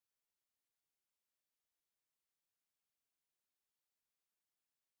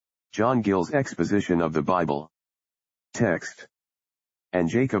John Gill's Exposition of the Bible. Text. And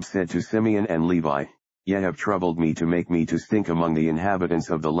Jacob said to Simeon and Levi, Ye have troubled me to make me to stink among the inhabitants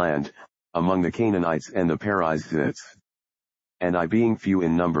of the land, among the Canaanites and the Perizzites. And I being few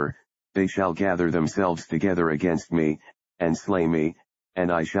in number, they shall gather themselves together against me, and slay me, and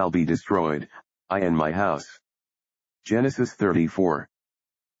I shall be destroyed, I and my house. Genesis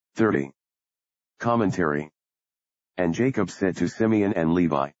 34:30. Commentary. And Jacob said to Simeon and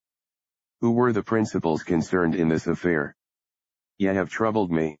Levi, who were the principals concerned in this affair, Ye have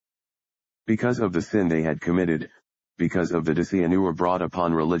troubled me. Because of the sin they had committed, because of the dishonor brought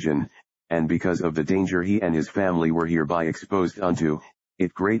upon religion, and because of the danger he and his family were hereby exposed unto,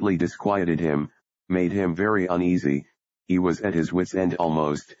 it greatly disquieted him, made him very uneasy, he was at his wits' end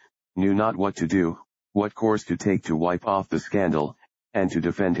almost, knew not what to do, what course to take to wipe off the scandal, and to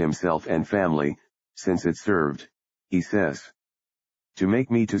defend himself and family, since it served, he says, to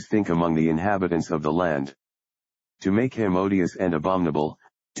make me to stink among the inhabitants of the land, to make him odious and abominable,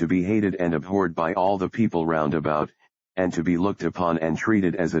 to be hated and abhorred by all the people round about, and to be looked upon and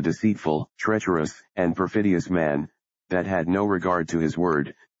treated as a deceitful, treacherous, and perfidious man, that had no regard to his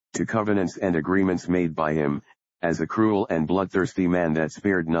word, to covenants and agreements made by him, as a cruel and bloodthirsty man that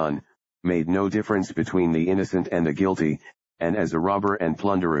spared none, made no difference between the innocent and the guilty, and as a robber and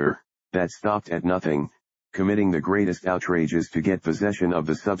plunderer, that stopped at nothing, committing the greatest outrages to get possession of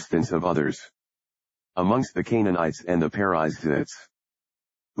the substance of others. Amongst the Canaanites and the Perizzites,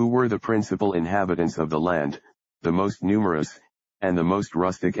 who were the principal inhabitants of the land, the most numerous, and the most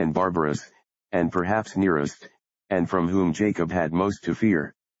rustic and barbarous, and perhaps nearest, and from whom Jacob had most to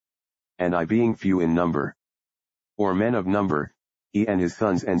fear. And I being few in number, or men of number, he and his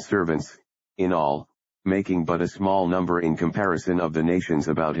sons and servants, in all, making but a small number in comparison of the nations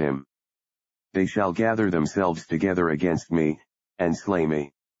about him. They shall gather themselves together against me, and slay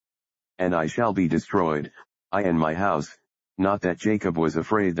me. And I shall be destroyed, I and my house. Not that Jacob was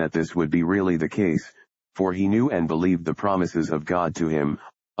afraid that this would be really the case, for he knew and believed the promises of God to him,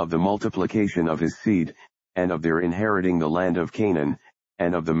 of the multiplication of his seed, and of their inheriting the land of Canaan,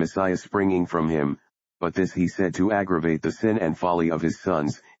 and of the Messiah springing from him, but this he said to aggravate the sin and folly of his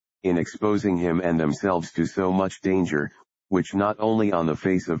sons, in exposing him and themselves to so much danger, which not only on the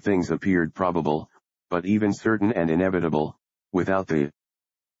face of things appeared probable, but even certain and inevitable, without the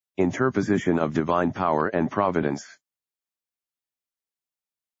interposition of divine power and providence.